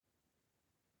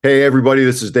Hey, everybody,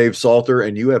 this is Dave Salter,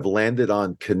 and you have landed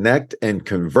on Connect and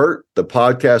Convert, the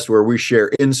podcast where we share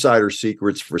insider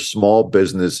secrets for small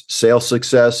business sales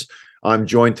success. I'm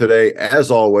joined today,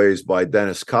 as always, by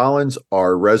Dennis Collins,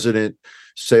 our resident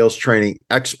sales training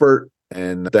expert.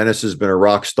 And Dennis has been a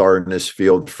rock star in this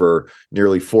field for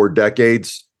nearly 4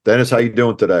 decades. Dennis, how you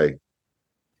doing today?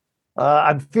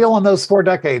 I'm feeling those 4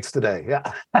 decades today. Yeah.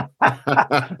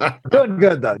 Doing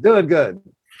good, though. Doing good.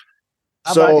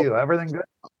 How about you? Everything good?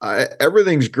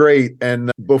 Everything's great.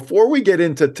 And before we get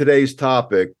into today's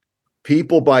topic,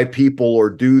 people buy people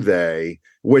or do they,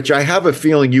 which I have a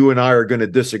feeling you and I are going to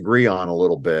disagree on a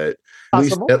little bit,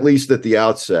 at least at the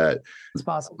outset. It's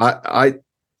possible.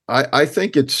 I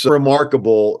think it's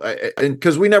remarkable, and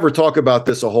because we never talk about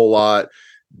this a whole lot,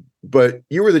 but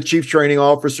you were the chief training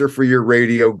officer for your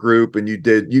radio group, and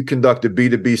you conducted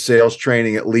B2B sales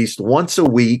training at least once a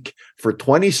week for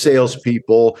 20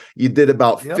 salespeople. You did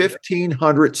about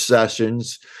 1,500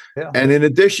 sessions. Yeah. And in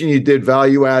addition, you did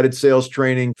value-added sales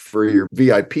training for your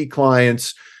VIP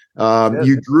clients.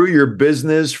 You grew your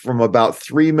business from about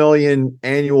 3 million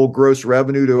annual gross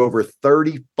revenue to over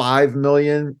 35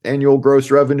 million annual gross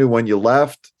revenue when you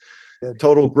left.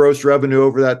 Total gross revenue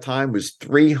over that time was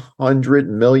 $300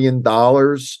 million.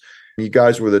 You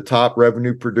guys were the top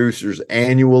revenue producers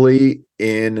annually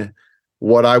in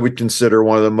what I would consider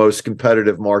one of the most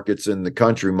competitive markets in the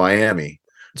country, Miami.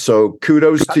 So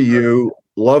kudos to you.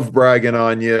 Love bragging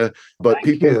on you. But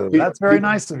that's very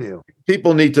nice of you.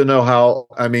 People need to know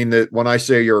that when I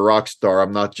say you're a rock star,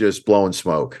 I'm not just blowing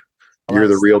smoke. You're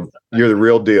the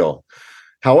real deal.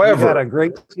 However, we had a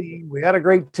great team. We had a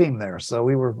great team there, so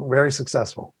we were very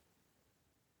successful.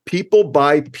 People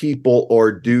buy people,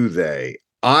 or do they?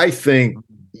 I think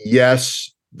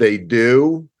yes, they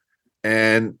do.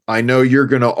 And I know you're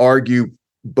going to argue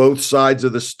both sides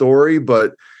of the story,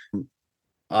 but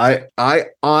I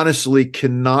honestly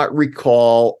cannot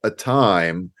recall a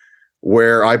time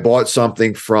where I bought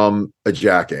something from a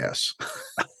jackass.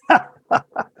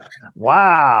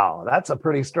 Wow, that's a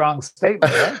pretty strong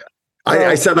statement, right?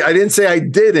 I said I didn't say I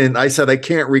didn't. I said I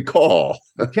can't recall.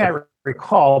 You can't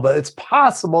recall, but it's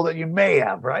possible that you may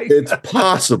have, right? It's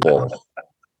possible.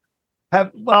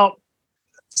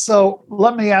 So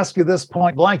let me ask you this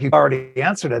point blank. You've already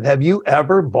answered it. Have you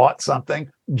ever bought something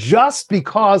just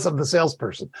because of the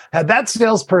salesperson? Had that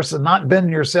salesperson not been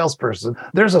your salesperson,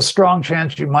 there's a strong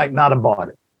chance you might not have bought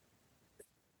it.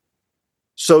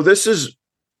 So this is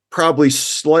probably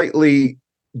slightly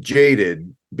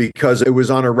jaded because it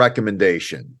was on a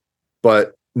recommendation,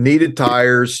 but needed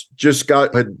tires,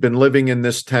 had been living in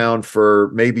this town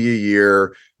for maybe a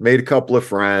year, made a couple of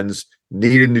friends,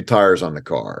 needed new tires on the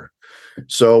car.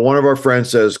 So one of our friends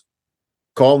says,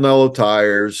 call Nello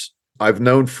Tires. I've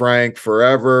known Frank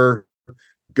forever.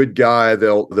 Good guy.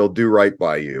 They'll do right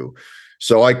by you.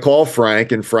 So I call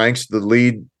Frank, and Frank's the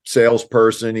lead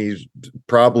salesperson. He's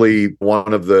probably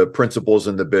one of the principals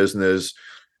in the business.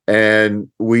 And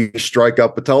we strike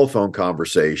up a telephone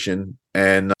conversation.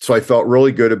 And so I felt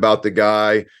really good about the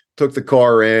guy, took the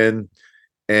car in,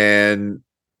 and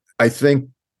I think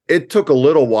it took a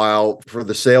little while for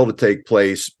the sale to take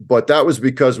place, but that was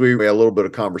because we had a little bit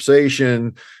of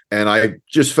conversation, and I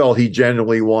just felt he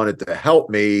genuinely wanted to help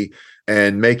me,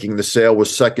 and making the sale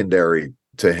was secondary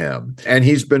to him. And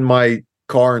he's been my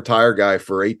car and tire guy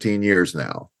for 18 years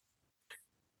now.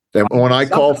 And when I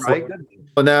call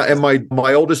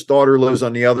my oldest daughter lives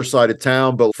on the other side of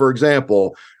town. But for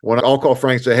example, when I'll call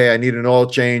Frank and say, hey, I need an oil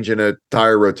change and a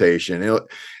tire rotation.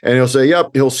 He'll say,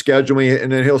 yep, he'll schedule me.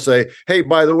 And then he'll say, hey,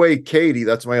 by the way, Katie,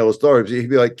 that's my oldest daughter. He'd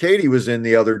be like, Katie was in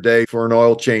the other day for an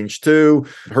oil change too.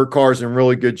 Her car's in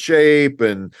really good shape.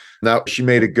 And now she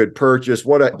made a good purchase,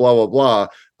 blah, blah, blah.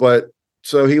 But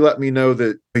so he let me know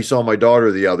that he saw my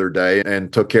daughter the other day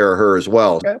and took care of her as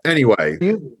well. Okay. Anyway.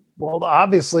 Well,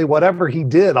 obviously, whatever he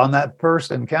did on that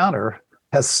first encounter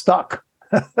has stuck.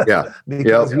 Yeah.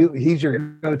 Because he's your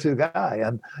go-to guy.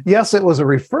 And yes, it was a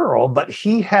referral, but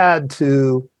he had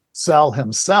to sell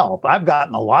himself. I've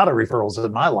gotten a lot of referrals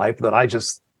in my life that I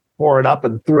just tore it up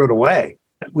and threw it away.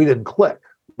 We didn't click,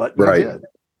 but you did.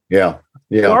 Yeah.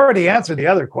 You already answered the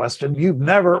other question. You've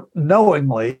never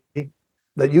knowingly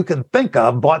that you can think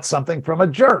of bought something from a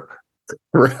jerk.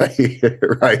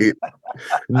 Right.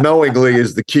 Knowingly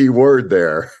is the key word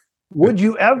there. Would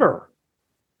you ever?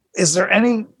 Is there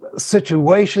any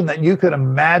situation that you could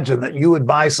imagine that you would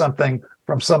buy something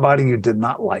from somebody you did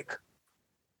not like?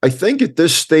 I think at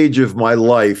this stage of my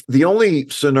life, the only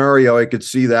scenario I could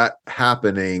see that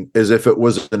happening is if it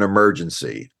was an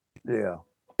emergency. Yeah.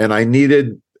 And I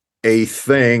needed a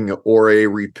thing or a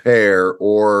repair,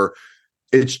 or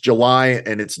it's July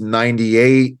and it's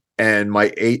 98 and my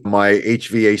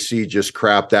HVAC just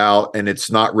crapped out and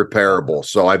it's not repairable.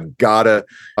 So I've got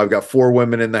 4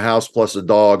 women in the house plus a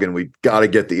dog, and we've got to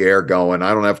get the air going.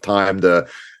 I don't have time to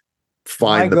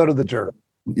go to the jerk.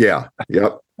 Yeah.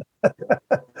 Yep.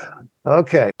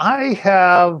 Okay. I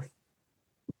have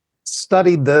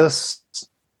studied this,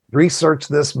 researched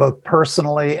this both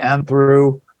personally and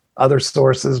through other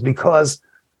sources, because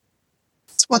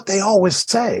it's what they always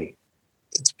say.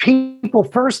 It's people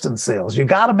first in sales. You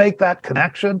got to make that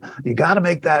connection. You got to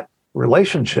make that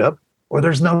relationship, or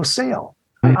there's no sale.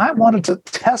 I wanted to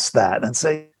test that and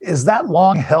say, is that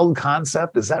long held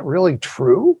concept? Is that really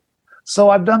true? So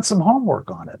I've done some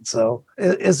homework on it. So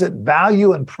is it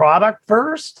value and product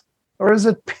first, or is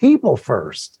it people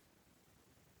first?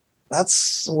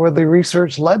 That's where the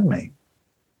research led me.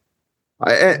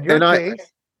 I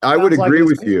would agree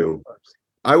with you.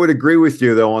 I would agree with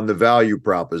you, though, on the value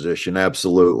proposition.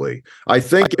 Absolutely. I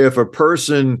think if a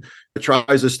person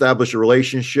tries to establish a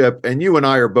relationship, and you and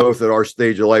I are both at our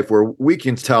stage of life where we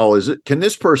can tell, can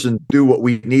this person do what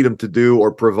we need them to do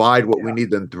or provide what we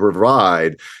need them to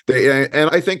provide?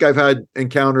 And I think I've had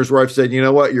encounters where I've said, you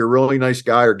know what, you're a really nice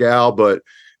guy or gal, but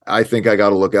I think I got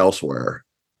to look elsewhere.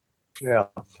 Yeah.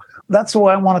 That's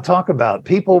what I want to talk about.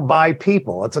 People buy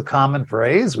people. It's a common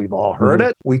phrase. We've all heard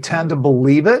it. We tend to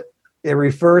believe it. It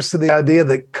refers to the idea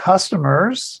that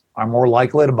customers are more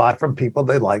likely to buy from people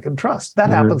they like and trust. That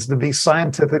happens to be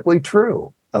scientifically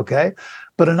true. Okay.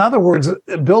 But in other words,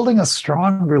 building a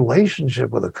strong relationship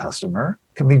with a customer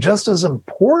can be just as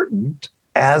important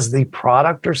as the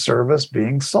product or service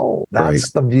being sold. That's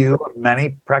the view of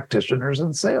many practitioners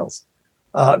in sales.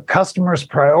 Customers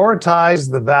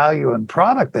prioritize the value and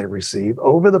product they receive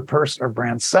over the person or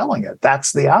brand selling it.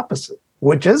 That's the opposite.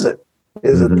 Which is it?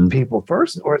 Is it the people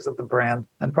first, or is it the brand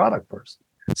and product first?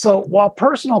 So while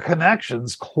personal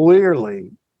connections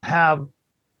clearly will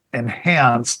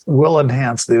enhance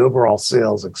the overall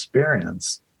sales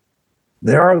experience,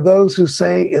 there are those who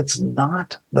say it's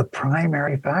not the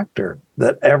primary factor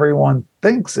that everyone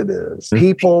thinks it is.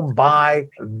 People buy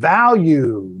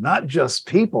value, not just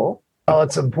people. Well,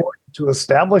 it's important to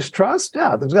establish trust.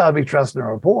 Yeah, there's got to be trust and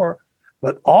rapport.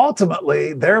 But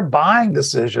ultimately, their buying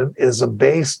decision is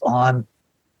based on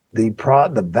the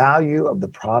value of the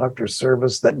product or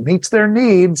service that meets their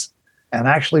needs and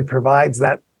actually provides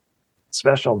that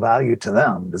special value to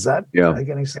them. Does that make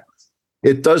any sense?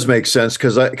 It does make sense,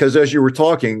 because as you were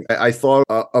talking, I thought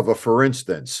of a for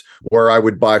instance where I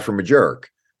would buy from a jerk.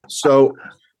 So,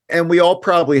 and we all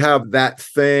probably have that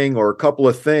thing or a couple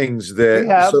of things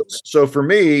that. So for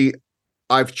me,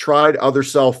 I've tried other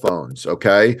cell phones.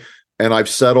 Okay. And I've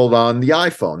settled on the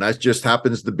iPhone. That just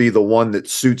happens to be the one that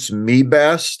suits me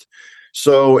best.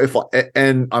 So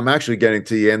and I'm actually getting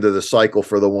to the end of the cycle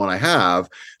for the one I have.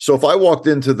 So if I walked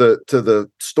into the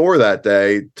store that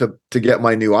day to get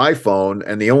my new iPhone,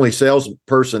 and the only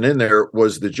salesperson in there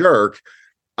was the jerk,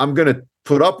 I'm going to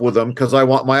put up with them because I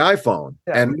want my iPhone.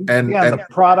 And the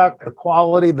product, the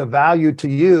quality, the value to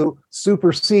you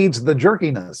supersedes the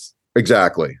jerkiness.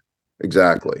 Exactly.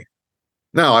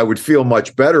 Now, I would feel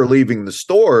much better leaving the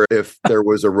store if there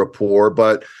was a rapport,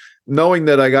 but knowing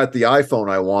that I got the iPhone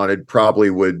I wanted probably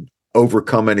would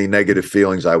overcome any negative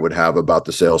feelings I would have about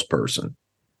the salesperson.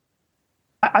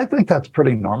 I think that's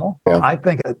pretty normal. Yeah. I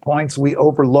think at points we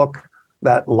overlook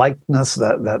that likeness,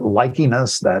 that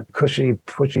likiness, that cushy,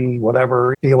 pushy,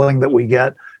 whatever feeling that we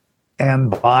get,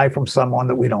 and buy from someone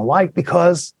that we don't like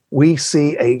because we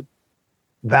see a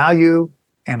value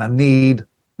and a need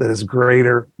that is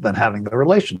greater than having the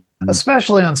relation,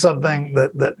 especially on something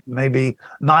that may be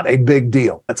not a big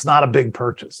deal. It's not a big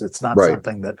purchase. It's not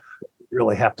something that you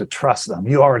really have to trust them.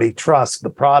 You already trust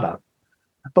the product.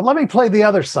 But let me play the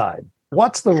other side.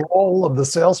 What's the role of the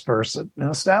salesperson in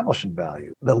establishing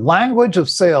value? The language of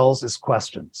sales is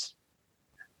questions.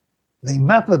 The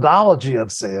methodology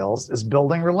of sales is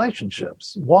building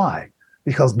relationships. Why?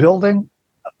 Because building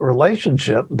a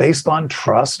relationship based on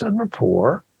trust and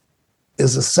rapport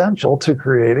is essential to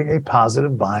creating a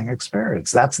positive buying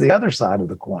experience. That's the other side of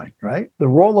the coin, right? The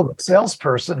role of a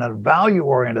salesperson in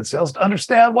value-oriented sales to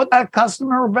understand what that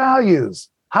customer values.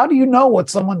 How do you know what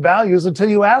someone values until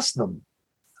you ask them?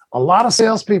 A lot of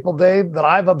salespeople, Dave, that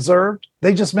I've observed,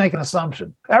 they just make an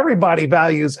assumption. Everybody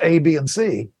values A, B, and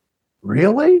C.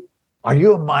 Really? Are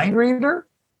you a mind reader?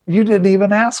 You didn't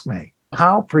even ask me.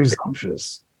 How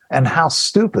presumptuous and how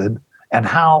stupid, and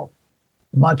how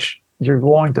much you're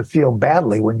going to feel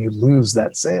badly when you lose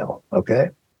that sale, okay?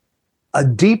 A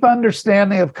deep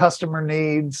understanding of customer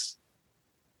needs,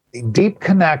 a deep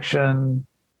connection,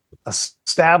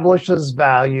 establishes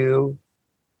value.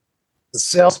 The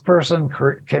salesperson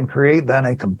can create then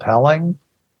a compelling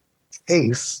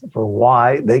case for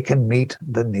why they can meet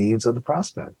the needs of the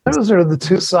prospect. Those are the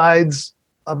two sides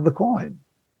of the coin.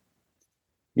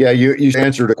 Yeah, you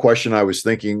answered a question I was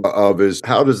thinking of is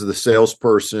how does the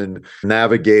salesperson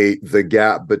navigate the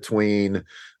gap between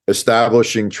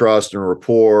establishing trust and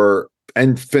rapport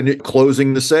and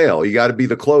closing the sale? You got to be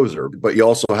the closer, but you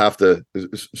also have to.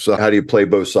 So how do you play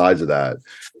both sides of that?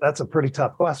 That's a pretty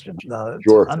tough question.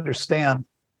 Sure. To understand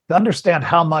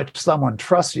how much someone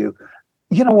trusts you.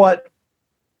 You know what?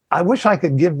 I wish I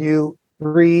could give you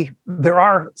three. There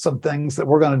are some things that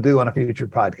we're going to do on a future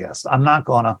podcast. I'm not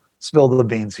going to spill the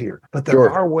beans here, but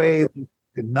there are ways you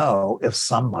can know if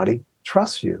somebody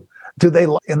trusts you. Do they,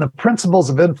 in the principles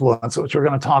of influence, which we're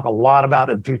going to talk a lot about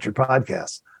in future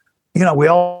podcasts, we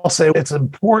all say it's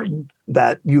important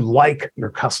that you like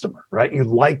your customer, right? You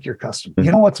like your customer.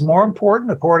 You know what's more important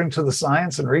according to the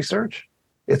science and research?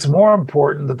 It's more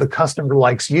important that the customer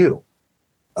likes you.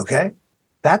 Okay?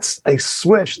 That's a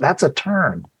switch. That's a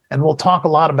turn. And we'll talk a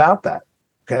lot about that,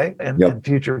 okay, in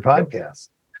future podcasts.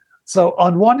 So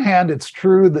on one hand, it's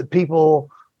true that people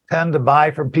tend to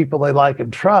buy from people they like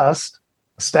and trust.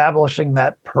 Establishing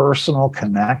that personal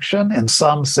connection in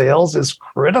some sales is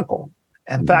critical.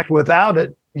 In fact, without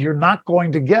it, you're not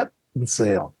going to get the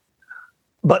sale.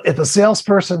 But if a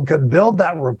salesperson can build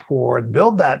that rapport and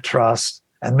build that trust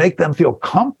and make them feel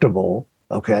comfortable,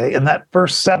 okay, in that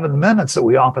first 7 minutes that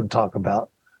we often talk about,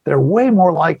 they're way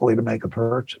more likely to make a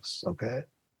purchase, okay?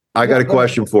 I got a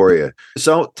question for you.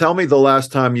 So tell me the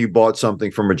last time you bought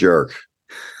something from a jerk.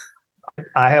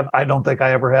 I don't think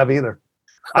I ever have either.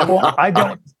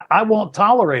 I won't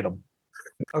tolerate them.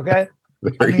 Okay.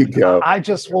 There you go. I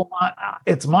just will not.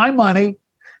 It's my money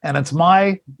and it's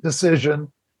my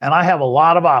decision. And I have a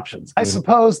lot of options. I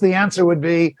suppose the answer would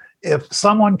be if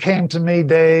someone came to me,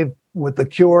 Dave, with the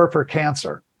cure for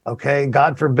cancer. Okay.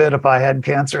 God forbid if I had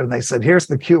cancer and they said, here's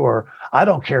the cure. I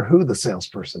don't care who the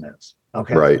salesperson is.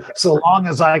 Okay. Right. So long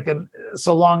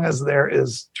as there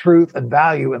is truth and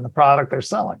value in the product they're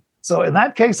selling. So in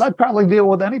that case, I'd probably deal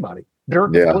with anybody. They're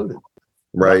included.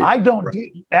 Right. I don't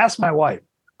ask my wife.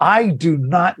 I do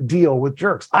not deal with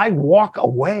jerks. I walk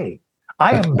away.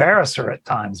 I embarrass her at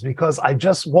times because I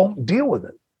just won't deal with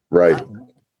it. Right.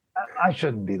 I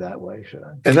shouldn't be that way, should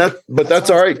I? But that's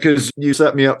all right because you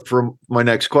set me up for my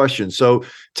next question. So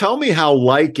tell me how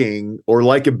liking or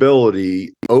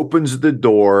likability opens the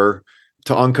door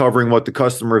to uncovering what the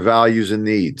customer values and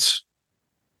needs.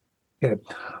 Okay.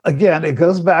 Again, it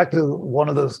goes back to one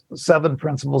of the 7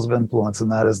 principles of influence,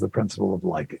 and that is the principle of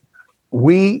liking.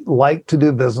 We like to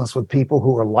do business with people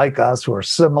who are like us, who are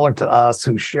similar to us,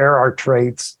 who share our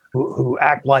traits, who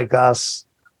act like us,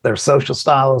 their social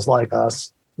style is like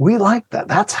us. We like that.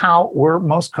 That's how we're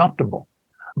most comfortable.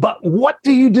 But what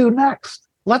do you do next?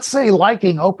 Let's say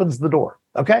liking opens the door.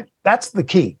 Okay. That's the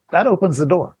key. That opens the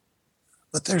door.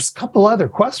 But there's a couple other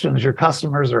questions your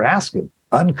customers are asking.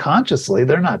 Unconsciously,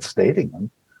 they're not stating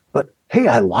them. But, hey,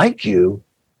 I like you,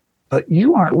 but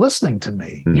you aren't listening to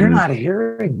me. Mm-hmm. You're not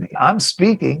hearing me. I'm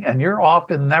speaking, and you're off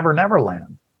in Never Never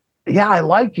Land. Yeah, I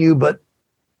like you, but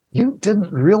you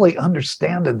didn't really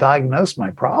understand and diagnose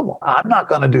my problem. I'm not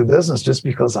going to do business just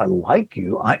because I like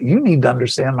you. You need to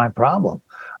understand my problem.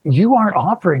 You aren't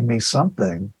offering me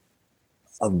something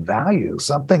of value,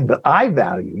 something that I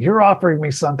value. You're offering me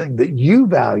something that you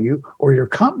value or your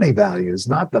company values,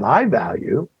 not that I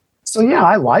value. So yeah,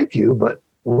 I like you, but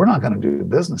we're not going to do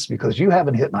business because you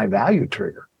haven't hit my value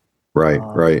trigger. Right,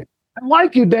 right. I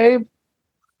like you, Dave,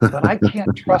 but I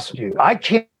can't trust you. I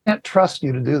can't trust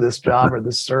you to do this job or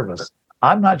this service.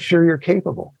 I'm not sure you're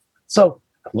capable. So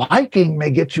liking may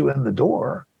get you in the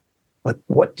door, but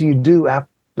what do you do after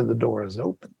the door is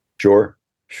open? Sure.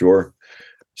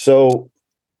 So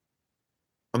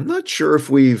I'm not sure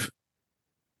if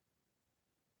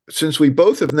since we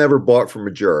both have never bought from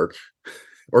a jerk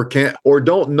or can't or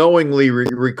don't knowingly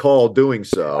recall doing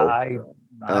so.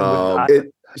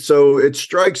 So it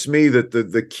strikes me that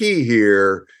the key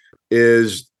here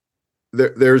is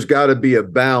there's got to be a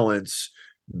balance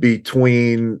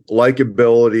between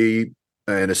likability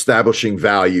and establishing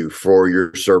value for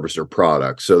your service or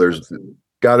product. So there's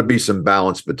got to be some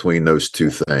balance between those two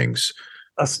things.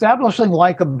 Establishing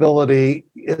likability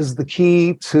is the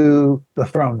key to the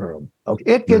throne room. Okay?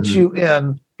 It gets you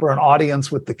in for an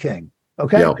audience with the king.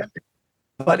 Okay. Yeah.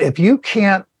 But if you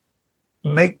can't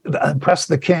impress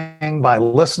the king by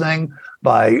listening,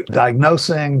 by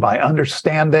diagnosing, by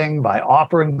understanding, by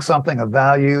offering something of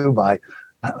value, by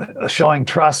showing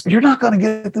trust, you're not going to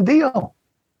get the deal.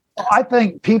 I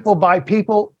think people by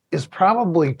people is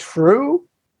probably true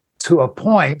to a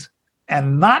point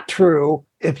and not true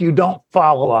if you don't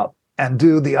follow up. and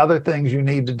do the other things you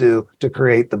need to do to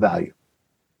create the value.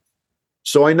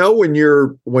 So I know when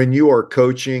you are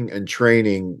coaching and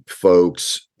training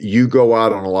folks, you go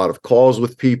out on a lot of calls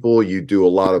with people, you do a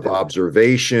lot of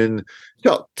observation.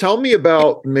 Tell me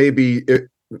about maybe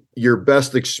your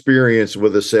best experience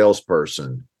with a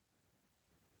salesperson.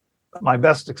 My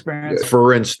best experience,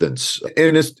 for instance,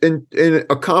 in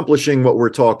accomplishing what we're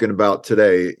talking about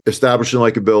today, establishing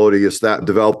likability,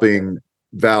 developing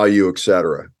value,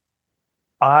 etc.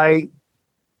 I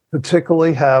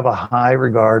particularly have a high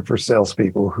regard for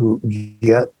salespeople who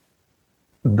get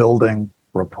building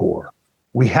rapport.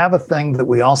 We have a thing that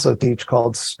we also teach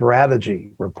called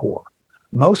strategy rapport.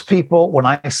 Most people, when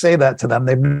I say that to them,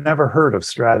 they've never heard of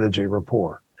strategy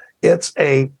rapport. It's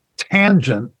a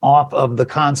tangent off of the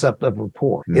concept of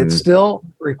rapport. It still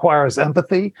requires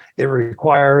empathy. It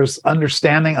requires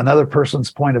understanding another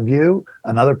person's point of view,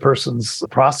 another person's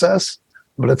process,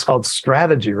 but it's called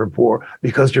strategy rapport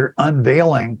because you're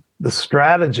unveiling the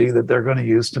strategy that they're going to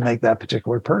use to make that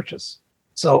particular purchase.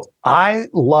 So I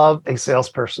love a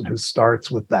salesperson who starts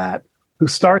with that, who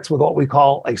starts with what we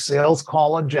call a sales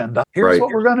call agenda. Here's what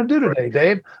we're going to do today,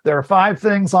 Dave. There are 5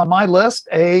 things on my list,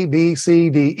 A, B, C,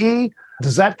 D, E.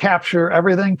 Does that capture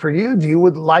everything for you?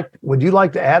 Would you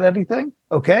like to add anything?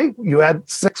 Okay, you add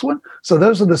 6th one. So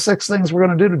those are the 6 things we're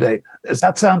going to do today. Does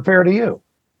that sound fair to you?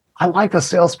 I like a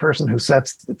salesperson who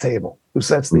sets the table, who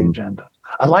sets the agenda.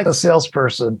 I like a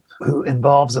salesperson who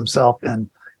involves himself in,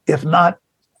 if not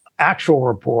actual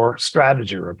rapport,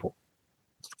 strategy rapport.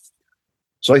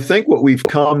 So I think what we've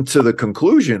come to the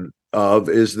conclusion of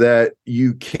is that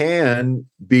you can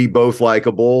be both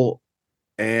likable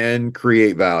and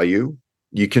create value.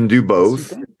 You can do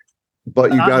both,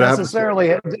 but you got to have.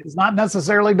 It's not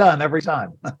necessarily done every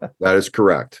time. That is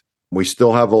correct. We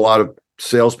still have a lot of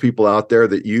salespeople out there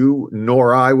that you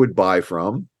nor I would buy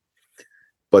from,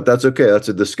 but that's okay. That's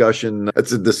a discussion.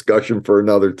 That's a discussion for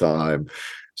another time.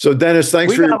 So, Dennis,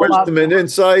 thanks for your wisdom and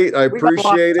insight. I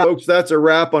appreciate it. Folks, that's a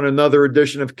wrap on another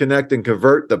edition of Connect and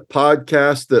Convert, the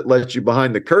podcast that lets you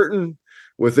behind the curtain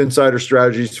with insider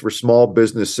strategies for small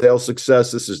business sales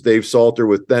success. This is Dave Salter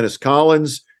with Dennis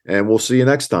Collins, and we'll see you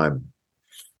next time.